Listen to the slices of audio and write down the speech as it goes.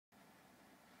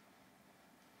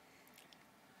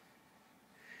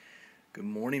Good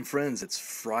morning, friends. It's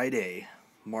Friday,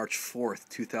 March 4th,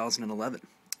 2011,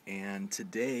 and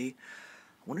today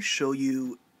I want to show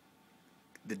you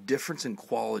the difference in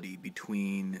quality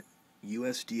between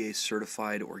USDA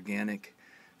Certified Organic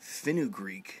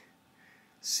Fenugreek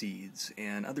seeds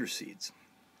and other seeds.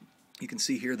 You can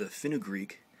see here the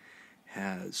Fenugreek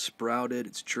has sprouted,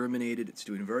 it's germinated, it's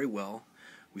doing very well.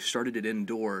 We started it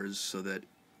indoors so that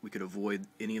we could avoid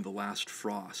any of the last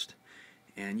frost.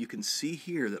 And you can see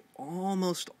here that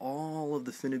almost all of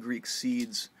the Fenugreek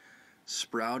seeds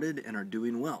sprouted and are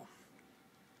doing well.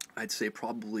 I'd say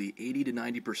probably 80 to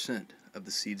 90% of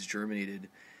the seeds germinated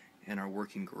and are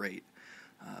working great,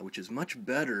 which is much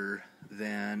better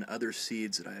than other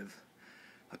seeds that I've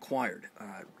acquired.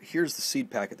 Here's the seed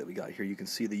packet that we got here. You can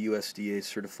see the USDA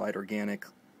Certified Organic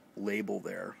label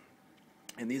there.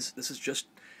 And this is just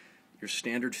your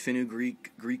standard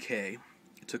Fenugreek Greek. It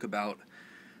took about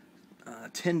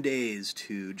 10 days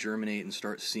to germinate and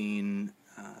start seeing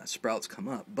sprouts come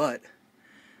up. But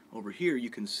over here you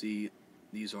can see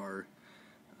these are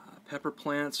pepper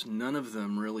plants. None of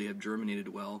them really have germinated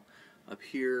well. Up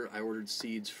here I ordered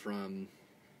seeds from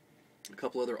a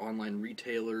couple other online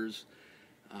retailers.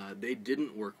 They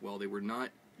didn't work well. They were not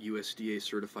USDA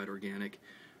Certified Organic.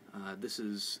 This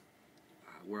is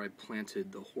where I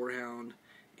planted the horehound,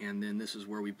 and then this is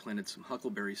where we planted some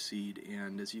huckleberry seed,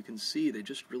 and as you can see, they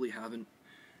just really haven't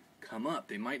come up.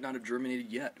 They might not have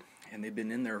germinated yet, and they've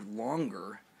been in there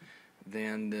longer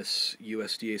than this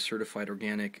USDA Certified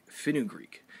Organic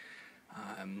Fenugreek.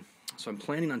 So I'm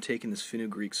planning on taking this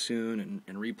Fenugreek soon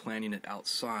and replanting it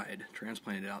outside,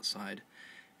 transplanting it outside,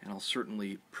 and I'll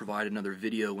certainly provide another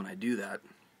video when I do that.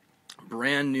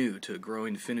 Brand new to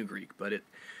growing Fenugreek, but it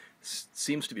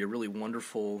seems to be a really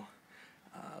wonderful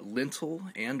lentil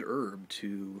and herb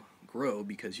to grow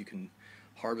because you can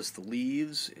harvest the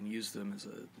leaves and use them as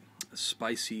a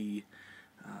spicy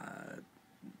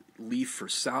leaf for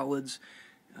salads.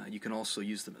 You can also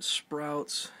use them as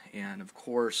sprouts, and of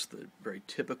course the very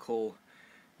typical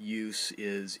use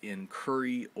is in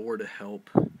curry or to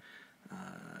help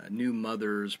new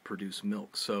mothers produce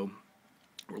milk. So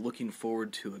we're looking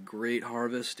forward to a great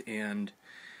harvest, and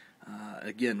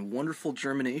again, wonderful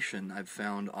germination I've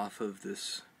found off of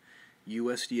this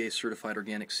USDA Certified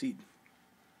Organic seed.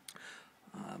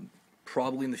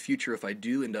 Probably in the future, if I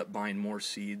do end up buying more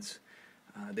seeds,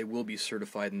 they will be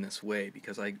certified in this way,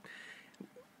 because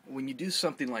when you do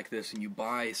something like this and you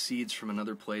buy seeds from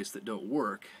another place that don't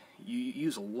work, you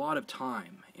use a lot of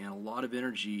time and a lot of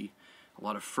energy, a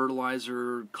lot of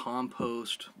fertilizer,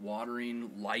 compost,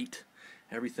 watering, light,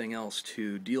 everything else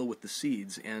to deal with the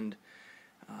seeds, and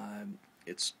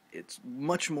it's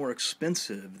much more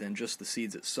expensive than just the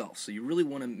seeds itself. So you really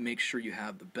want to make sure you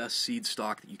have the best seed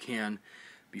stock that you can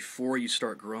before you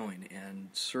start growing, and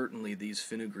certainly these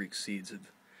Fenugreek seeds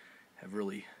have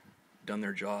really done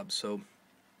their job. So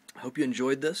I hope you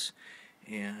enjoyed this,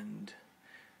 and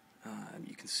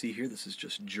you can see here this is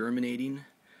just germinating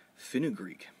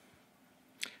Fenugreek.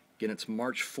 Again, it's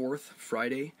March 4th,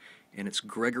 Friday, and it's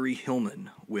Gregory Hillman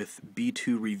with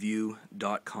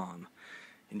b2review.com.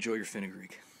 Enjoy your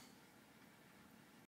Fenugreek.